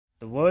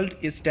The world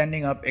is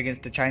standing up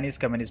against the Chinese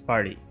Communist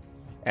Party,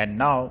 and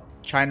now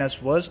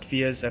China's worst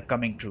fears are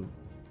coming true.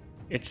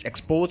 Its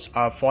exports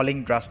are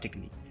falling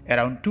drastically.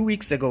 Around 2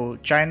 weeks ago,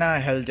 China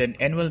held an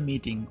annual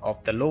meeting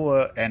of the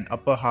lower and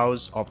upper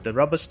house of the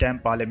rubber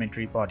stamp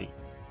parliamentary body.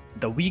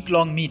 The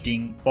week-long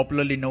meeting,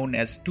 popularly known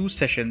as two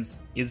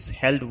sessions, is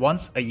held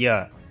once a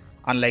year,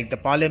 unlike the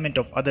parliament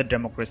of other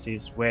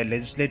democracies where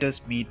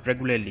legislators meet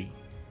regularly,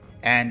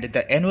 and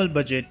the annual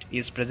budget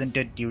is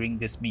presented during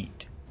this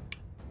meet.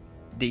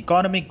 The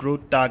economic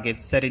growth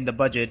target set in the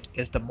budget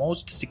is the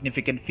most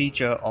significant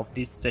feature of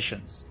these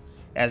sessions,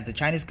 as the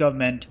Chinese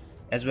government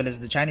as well as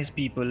the Chinese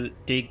people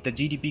take the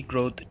GDP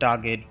growth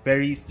target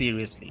very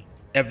seriously.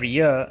 Every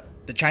year,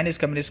 the Chinese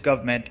Communist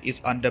government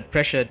is under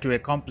pressure to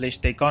accomplish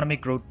the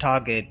economic growth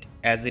target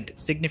as it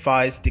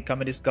signifies the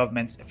Communist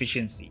government's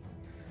efficiency.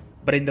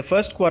 But in the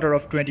first quarter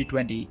of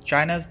 2020,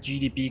 China's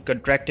GDP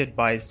contracted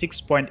by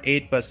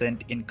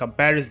 6.8% in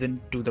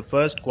comparison to the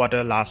first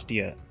quarter last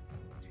year.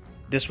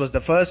 This was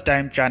the first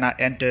time China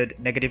entered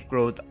negative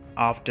growth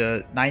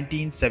after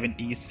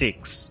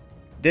 1976.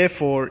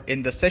 Therefore,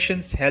 in the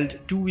sessions held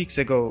 2 weeks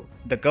ago,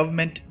 the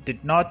government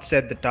did not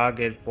set the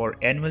target for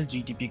annual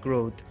GDP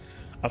growth,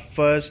 a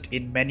first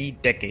in many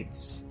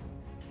decades.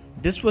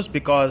 This was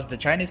because the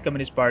Chinese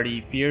Communist Party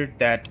feared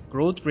that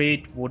growth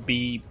rate would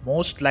be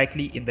most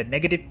likely in the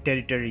negative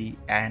territory,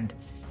 and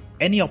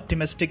any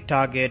optimistic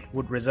target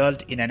would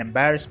result in an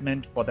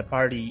embarrassment for the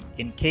party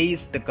in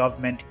case the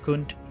government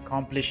couldn't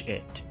accomplish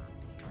it.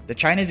 The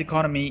Chinese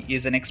economy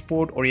is an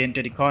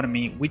export-oriented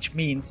economy, which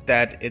means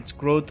that its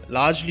growth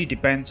largely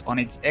depends on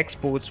its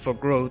exports for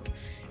growth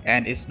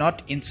and is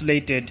not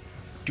insulated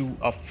to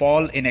a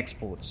fall in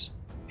exports.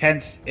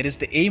 Hence, it is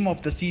the aim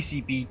of the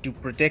CCP to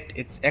protect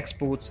its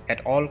exports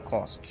at all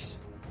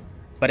costs.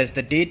 But as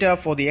the data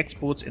for the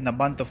exports in the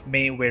month of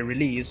May were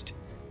released,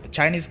 the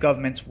Chinese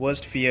government's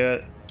worst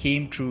fear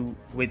came true,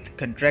 with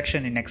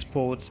contraction in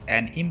exports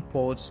and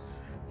imports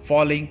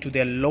falling to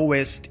their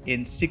lowest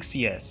in 6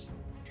 years.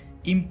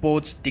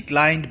 Imports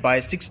declined by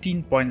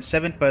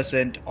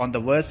 16.7% on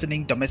the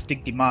worsening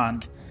domestic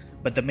demand,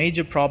 but the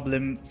major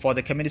problem for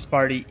the Communist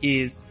Party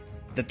is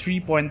the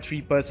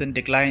 3.3%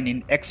 decline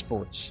in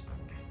exports.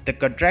 The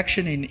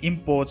contraction in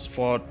imports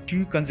for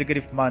 2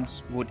 consecutive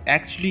months would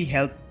actually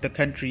help the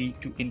country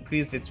to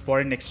increase its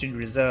foreign exchange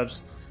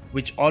reserves,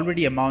 which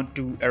already amount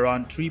to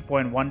around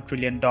 $3.1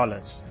 trillion.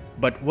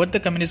 But what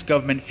the Communist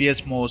government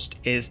fears most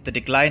is the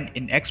decline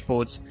in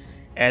exports,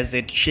 as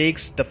it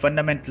shakes the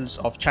fundamentals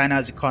of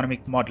China's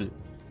economic model.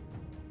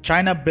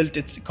 China built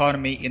its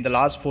economy in the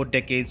last 4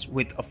 decades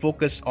with a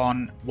focus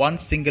on one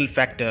single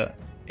factor: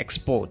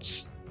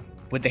 exports.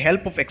 With the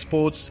help of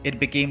exports, it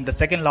became the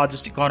second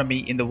largest economy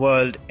in the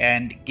world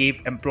and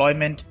gave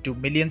employment to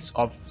millions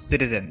of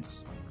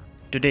citizens.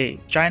 Today,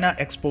 China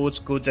exports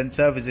goods and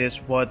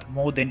services worth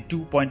more than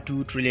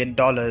 $2.2 trillion,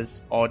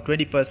 or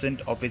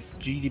 20% of its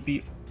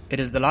GDP.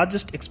 It is the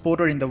largest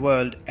exporter in the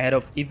world, ahead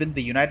of even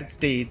the United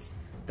States,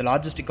 the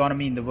largest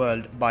economy in the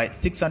world, by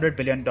 $600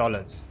 billion.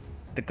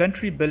 The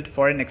country built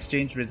foreign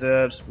exchange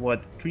reserves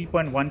worth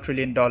 $3.1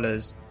 trillion,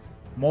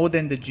 more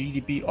than the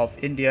GDP of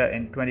India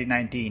in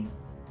 2019,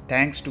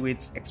 thanks to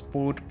its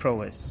export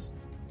prowess.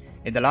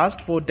 In the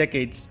last 4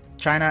 decades,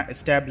 China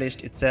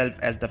established itself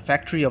as the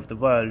factory of the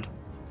world,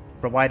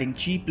 providing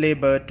cheap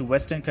labor to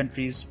Western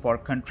countries for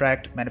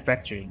contract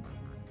manufacturing.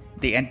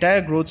 The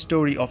entire growth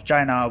story of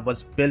China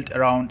was built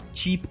around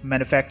cheap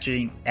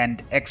manufacturing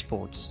and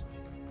exports.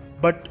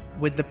 But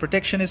with the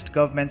protectionist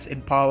governments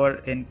in power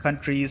in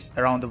countries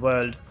around the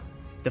world,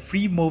 the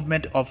free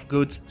movement of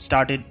goods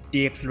started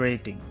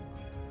deaccelerating,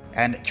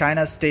 and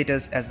China's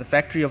status as the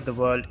factory of the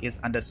world is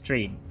under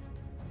strain.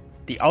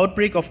 The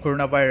outbreak of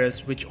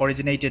coronavirus, which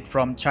originated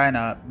from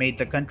China, made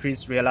the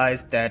countries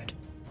realize that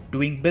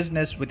doing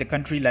business with a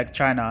country like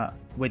China,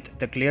 with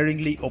the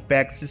glaringly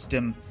opaque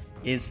system,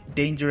 is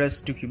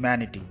dangerous to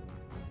humanity.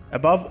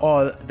 Above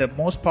all, the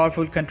most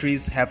powerful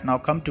countries have now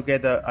come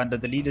together under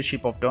the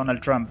leadership of Donald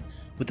Trump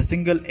with a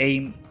single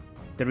aim: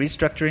 the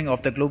restructuring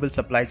of the global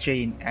supply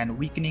chain and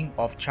weakening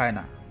of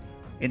China.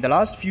 In the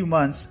last few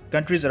months,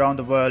 countries around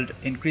the world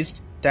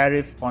increased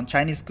tariff on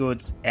Chinese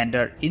goods and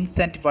are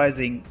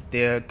incentivizing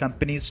their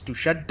companies to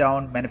shut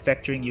down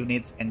manufacturing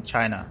units in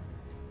China.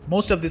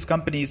 Most of these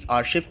companies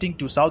are shifting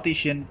to South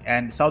Asian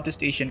and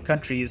Southeast Asian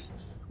countries,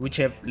 which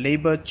have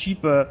labor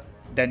cheaper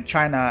than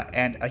China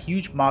and a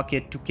huge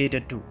market to cater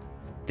to.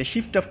 The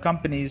shift of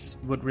companies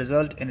would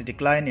result in a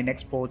decline in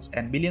exports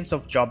and millions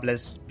of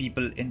jobless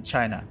people in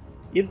China.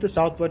 If the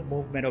southward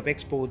movement of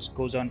exports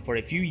goes on for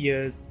a few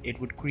years, it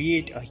would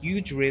create a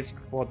huge risk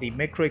for the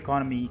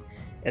macroeconomy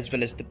as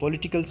well as the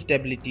political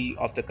stability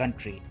of the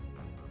country.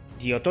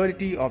 The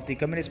authority of the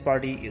Communist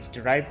Party is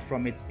derived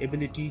from its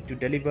ability to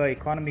deliver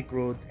economic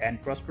growth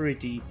and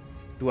prosperity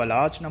to a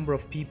large number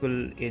of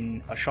people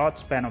in a short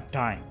span of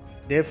time.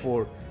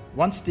 Therefore,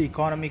 once the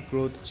economic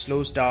growth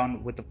slows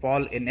down with a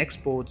fall in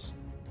exports,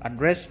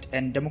 unrest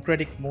and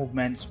democratic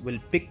movements will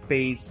pick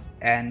pace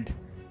and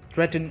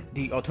threaten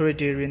the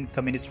authoritarian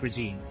communist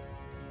regime.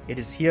 It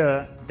is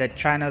here that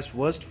China's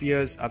worst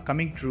fears are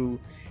coming true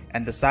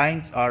and the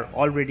signs are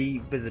already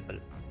visible.